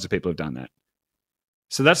of thousands of people have done that.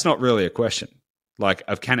 So that's not really a question, like,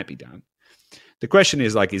 of can it be done? The question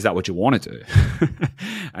is like, is that what you want to do?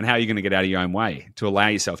 And how are you going to get out of your own way to allow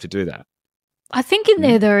yourself to do that? I think in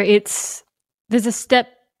there, though, there's a step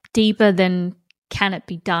deeper than can it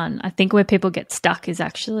be done. I think where people get stuck is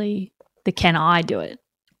actually the can I do it?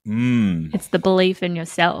 It's the belief in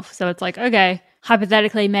yourself. So it's like, okay,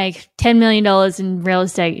 hypothetically make $10 million in real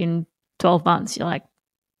estate in 12 months. You're like,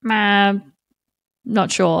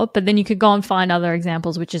 not sure. But then you could go and find other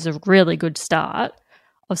examples, which is a really good start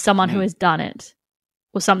of someone who has done it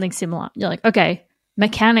or something similar. You're like, okay,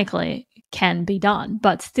 mechanically it can be done,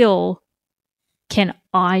 but still, can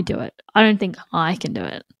I do it? I don't think I can do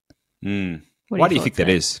it. Why do you think that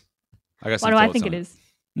is? Why do I think it is?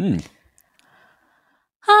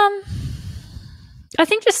 I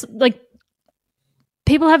think just like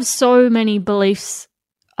people have so many beliefs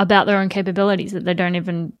about their own capabilities that they don't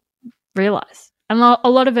even realize. And a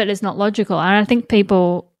lot of it is not logical. And I think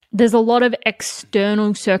there's a lot of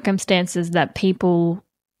external circumstances that people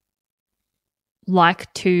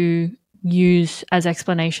like to use as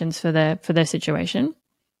explanations for their situation.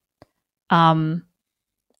 And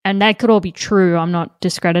that could all be true. I'm not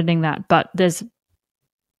discrediting that, but there's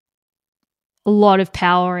a lot of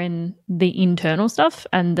power in the internal stuff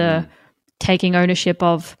and the taking ownership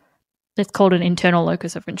of, it's called an internal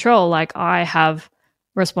locus of control. Like, I have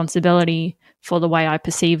responsibility for the way I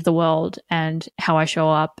perceive the world and how I show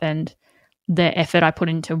up and the effort I put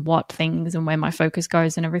into what things and where my focus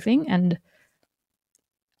goes and everything. And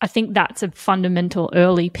I think that's a fundamental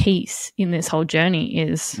early piece in this whole journey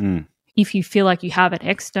is if you feel like you have an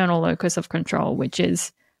external locus of control, which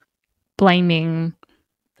is blaming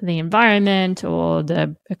the environment or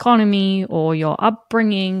the economy or your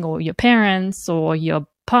upbringing or your parents or your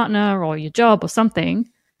partner or your job or something,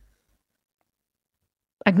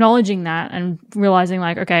 acknowledging that and realizing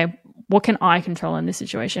like, okay, what can I control in this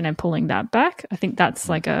situation and pulling that back? I think that's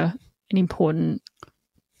like an important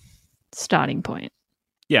starting point.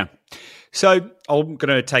 Yeah. So I'm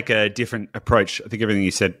going to take a different approach. I think everything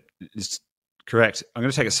you said is correct. I'm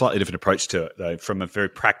going to take a slightly different approach to it, though, from a very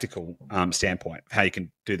practical standpoint of how you can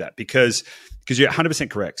do that. Because you're 100%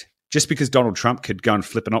 correct. Just because Donald Trump could go and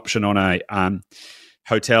flip an option on a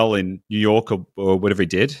hotel in New York or whatever he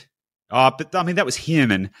did, but I mean, that was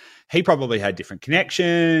him, and he probably had different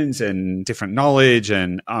connections and different knowledge,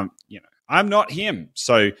 and I'm not him,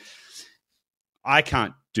 so I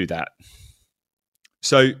can't do that.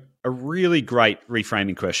 So a really great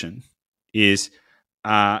reframing question is,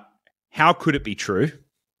 how could it be true?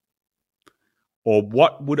 Or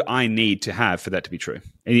what would I need to have for that to be true?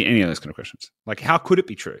 Any of those kind of questions. Like, how could it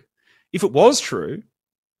be true? If it was true,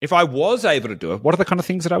 if I was able to do it, what are the kind of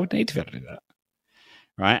things that I would need to be able to do that?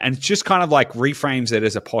 Right? And it's just kind of like reframes it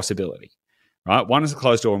as a possibility. Right? One is a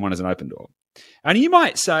closed door and one is an open door. And you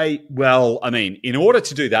might say, well, I mean, in order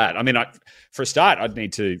to do that, I mean, for a start, I'd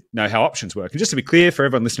need to know how options work. And just to be clear for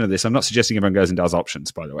everyone listening to this, I'm not suggesting everyone goes and does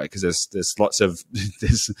options, by the way, because there's lots of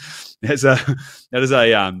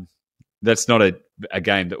that's not a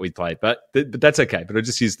game that we play, but that's okay. But I'll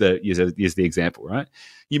just use the example, right?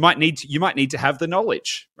 You might need to have the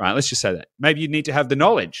knowledge, right? Let's just say that maybe you need to have the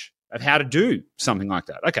knowledge of how to do something like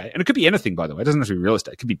that. Okay, and it could be anything, by the way. It doesn't have to be real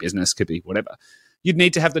estate. It could be business. It could be whatever. You'd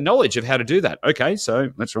need to have the knowledge of how to do that. Okay,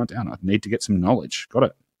 so let's write down. I need to get some knowledge. Got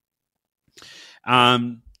it.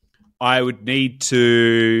 I would need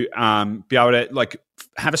to be able to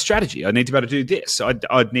have a strategy. I need to be able to do this.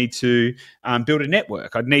 I'd need to build a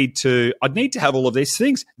network. I'd need to have all of these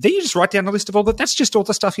things. Then you just write down a list of all that. That's just all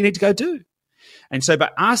the stuff you need to go do. And so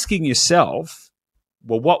by asking yourself,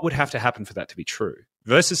 well, what would have to happen for that to be true?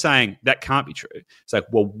 Versus saying that can't be true. It's like,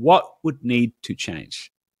 well, what would need to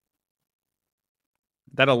change?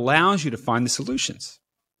 That allows you to find the solutions.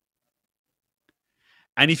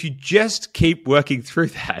 And if you just keep working through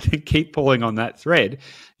that and keep pulling on that thread,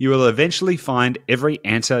 you will eventually find every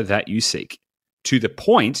answer that you seek, to the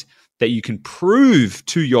point that you can prove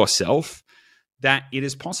to yourself that it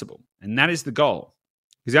is possible. And that is the goal.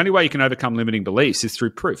 Because the only way you can overcome limiting beliefs is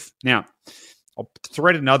through proof. Now, I'll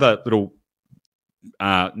thread another little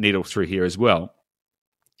needle through here as well.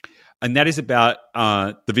 And that is about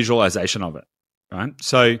the visualization of it. Right?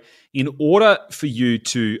 So in order for you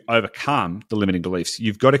to overcome the limiting beliefs,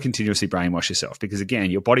 you've got to continuously brainwash yourself, because,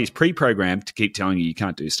 again, your body is pre-programmed to keep telling you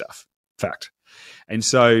can't do stuff. Fact. And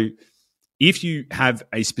so if you have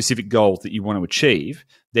a specific goal that you want to achieve,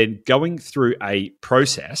 then going through a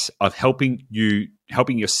process of helping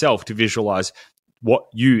yourself to visualize what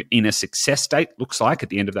you in a success state looks like at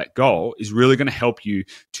the end of that goal is really going to help you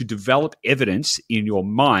to develop evidence in your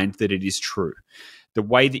mind that it is true. The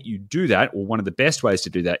way that you do that, or one of the best ways to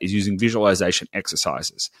do that, is using visualization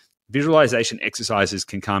exercises. Visualization exercises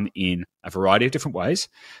can come in a variety of different ways.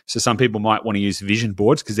 So some people might want to use vision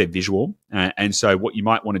boards because they're visual. And so what you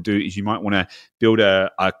might want to do is you might want to build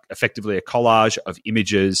effectively a collage of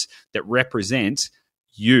images that represent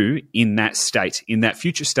you in that state, in that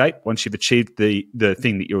future state, once you've achieved the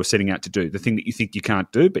thing that you're setting out to do, the thing that you think you can't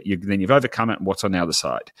do, but then you've overcome it, and what's on the other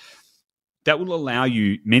side. That will allow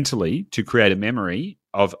you mentally to create a memory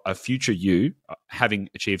of a future you having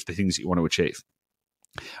achieved the things that you want to achieve.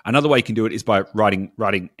 Another way you can do it is by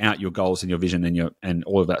writing out your goals and your vision and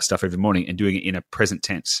all of that stuff every morning, and doing it in a present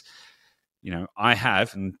tense. I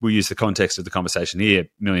have, and we'll use the context of the conversation here, $1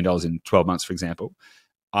 million in 12 months, for example.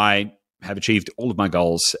 I have achieved all of my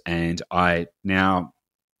goals, and I now,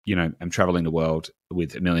 am traveling the world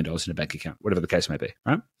with $1 million in a bank account, whatever the case may be,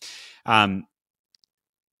 right?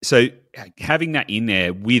 So having that in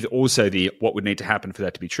there with also what would need to happen for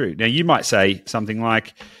that to be true. Now, you might say something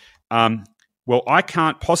like, well, I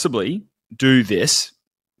can't possibly do this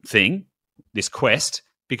thing, this quest,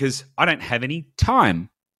 because I don't have any time.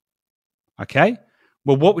 Okay?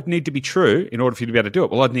 Well, what would need to be true in order for you to be able to do it?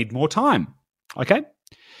 Well, I'd need more time. Okay?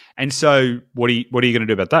 And so what are you going to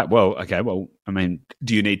do about that? Well, okay, I mean,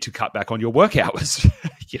 do you need to cut back on your work hours?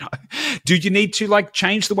 Do you need to like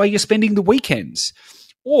change the way you're spending the weekends?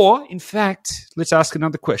 Or in fact, let's ask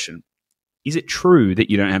another question. Is it true that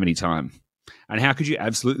you don't have any time? And how could you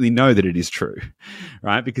absolutely know that it is true,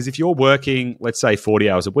 right? Because if you're working, let's say 40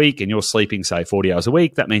 hours a week and you're sleeping, say 40 hours a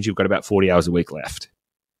week, that means you've got about 40 hours a week left.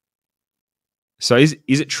 So is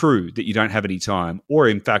it true that you don't have any time, or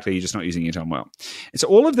in fact, are you just not using your time well? And so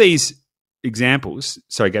all of these examples,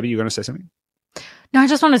 sorry, Gabi, you were going to say something? No, I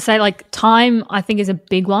just want to say like time, I think, is a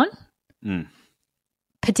big one.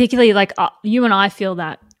 Particularly like you and I feel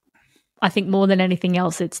that, I think more than anything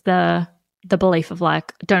else, it's the belief of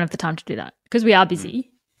like, don't have the time to do that because we are busy.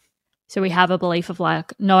 So we have a belief of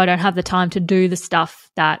like, no, I don't have the time to do the stuff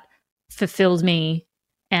that fulfills me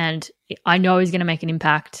and I know is going to make an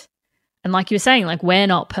impact. And like you were saying, like we're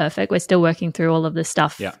not perfect. We're still working through all of this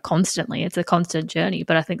stuff constantly. It's a constant journey.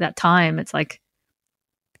 But I think that time, it's like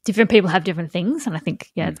different people have different things. And I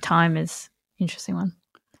think, time is an interesting one.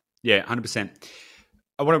 Yeah, 100%.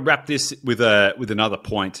 I want to wrap this with another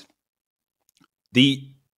point. The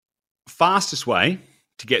fastest way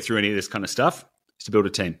to get through any of this kind of stuff is to build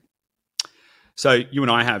a team. So you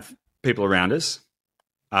and I have people around us,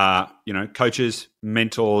 coaches,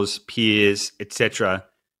 mentors, peers, etc.,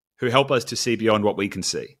 who help us to see beyond what we can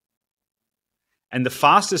see. And the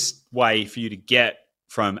fastest way for you to get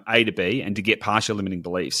from A to B and to get past your limiting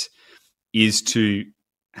beliefs is to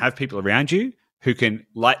have people around you who can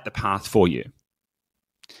light the path for you.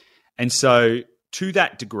 And so to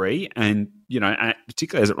that degree, and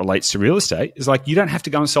particularly as it relates to real estate, is like you don't have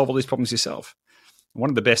to go and solve all these problems yourself.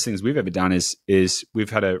 One of the best things we've ever done is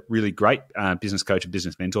we've had a really great business coach and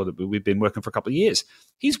business mentor that we've been working for a couple of years.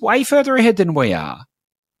 He's way further ahead than we are.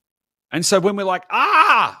 And so when we're like,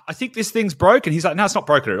 I think this thing's broken, he's like, no, it's not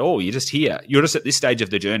broken at all. You're just here. You're just at this stage of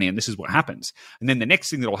the journey and this is what happens. And then the next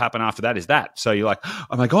thing that will happen after that is that. So you're like,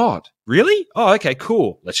 oh my God, really? Oh, okay,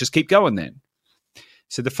 cool. Let's just keep going then.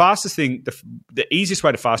 So the fastest thing, the easiest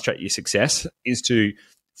way to fast track your success is to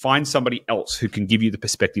find somebody else who can give you the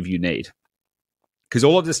perspective you need. Because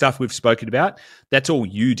all of the stuff we've spoken about, that's all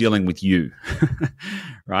you dealing with you,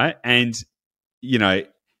 right? And,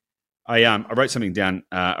 I wrote something down.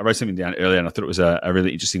 I wrote something down earlier, and I thought it was a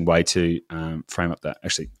really interesting way to frame up that.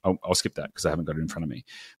 Actually, I'll skip that because I haven't got it in front of me.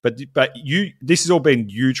 But this has all been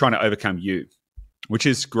you trying to overcome you, which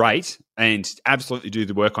is great, and absolutely do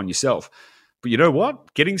the work on yourself. But you know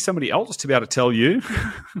what? Getting somebody else to be able to tell you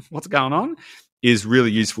what's going on is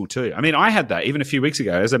really useful too. I mean, I had that even a few weeks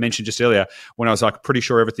ago, as I mentioned just earlier, when I was like pretty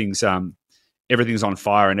sure everything's on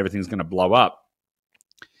fire and everything's going to blow up.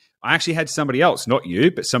 I actually had somebody else, not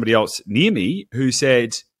you, but somebody else near me who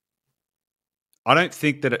said, I don't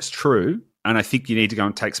think that it's true, and I think you need to go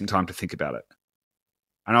and take some time to think about it.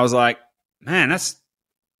 And I was like, man, that's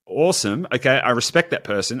awesome. Okay, I respect that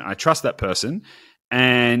person. I trust that person.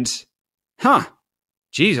 And,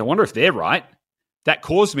 geez, I wonder if they're right. That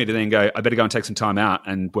caused me to then go, I better go and take some time out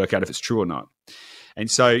and work out if it's true or not.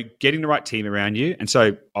 And so getting the right team around you. And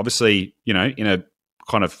so obviously, in a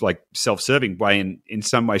kind of like self-serving way in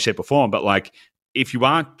some way, shape or form. But like if you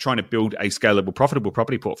are trying to build a scalable, profitable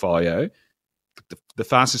property portfolio, the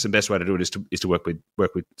fastest and best way to do it is to work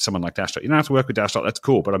with someone like Dashdot. You don't have to work with Dashdot. That's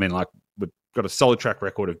cool. But I mean, like we've got a solid track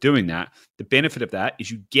record of doing that. The benefit of that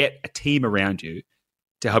is you get a team around you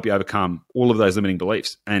to help you overcome all of those limiting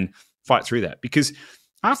beliefs and fight through that. Because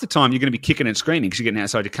half the time you're going to be kicking and screaming because you're getting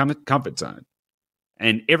outside your comfort zone.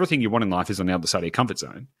 And everything you want in life is on the other side of your comfort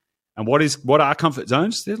zone. And what are comfort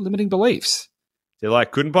zones? They're limiting beliefs. They're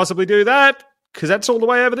like, couldn't possibly do that because that's all the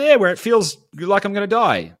way over there where it feels like I'm going to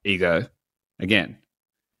die. Ego again.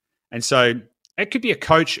 And so it could be a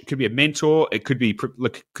coach, it could be a mentor, it could be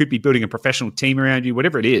building a professional team around you,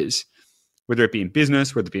 whatever it is, whether it be in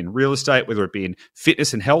business, whether it be in real estate, whether it be in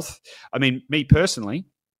fitness and health. I mean, me personally,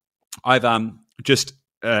 I've just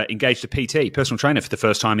engaged a PT, personal trainer, for the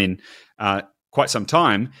first time in quite some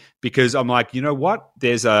time, because I'm like, you know what?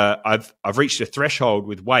 I've reached a threshold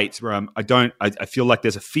with weights where I feel like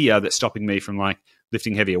there's a fear that's stopping me from like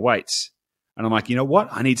lifting heavier weights. And I'm like, you know what?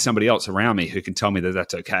 I need somebody else around me who can tell me that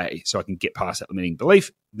that's okay, so I can get past that limiting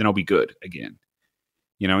belief. Then I'll be good again.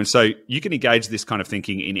 And so you can engage this kind of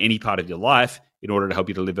thinking in any part of your life in order to help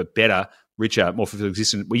you to live a better, richer, more fulfilled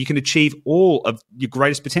existence where you can achieve all of your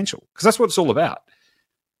greatest potential, because that's what it's all about.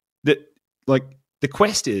 The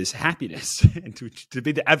quest is happiness and to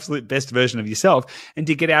be the absolute best version of yourself and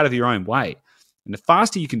to get out of your own way. And the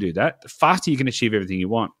faster you can do that, the faster you can achieve everything you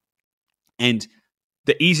want. And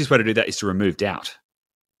the easiest way to do that is to remove doubt.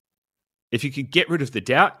 If you can get rid of the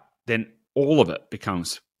doubt, then all of it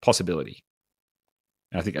becomes possibility.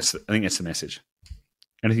 I think that's the message.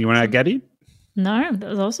 Anything you want to add, Gabi? No, that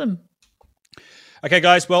was awesome. Okay,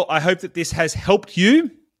 guys. Well, I hope that this has helped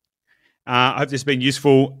you. I hope this has been a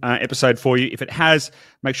useful episode for you. If it has,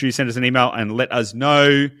 make sure you send us an email and let us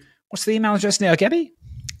know. What's the email address now, Gabi?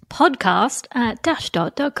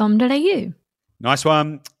 podcast@dashdot.com.au. Nice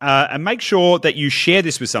one. And make sure that you share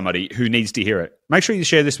this with somebody who needs to hear it. Make sure you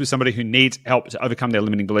share this with somebody who needs help to overcome their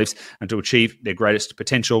limiting beliefs and to achieve their greatest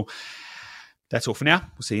potential. That's all for now.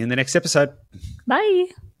 We'll see you in the next episode. Bye.